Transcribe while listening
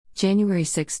January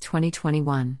 6,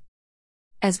 2021.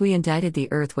 As we indicted, the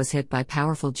Earth was hit by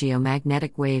powerful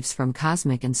geomagnetic waves from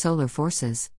cosmic and solar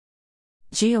forces.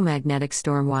 Geomagnetic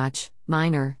Storm Watch,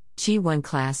 Minor, G1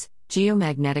 class,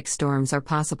 geomagnetic storms are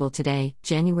possible today,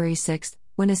 January 6,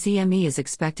 when a CME is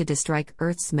expected to strike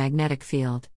Earth's magnetic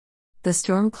field. The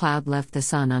storm cloud left the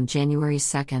Sun on January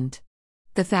 2.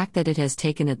 The fact that it has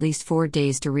taken at least 4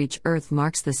 days to reach Earth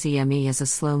marks the CME as a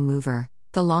slow mover.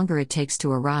 The longer it takes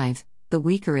to arrive, the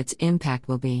weaker its impact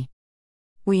will be.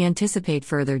 We anticipate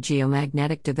further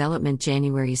geomagnetic development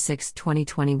January 6,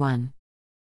 2021.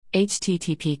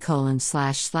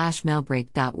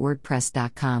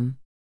 http://melbreak.wordpress.com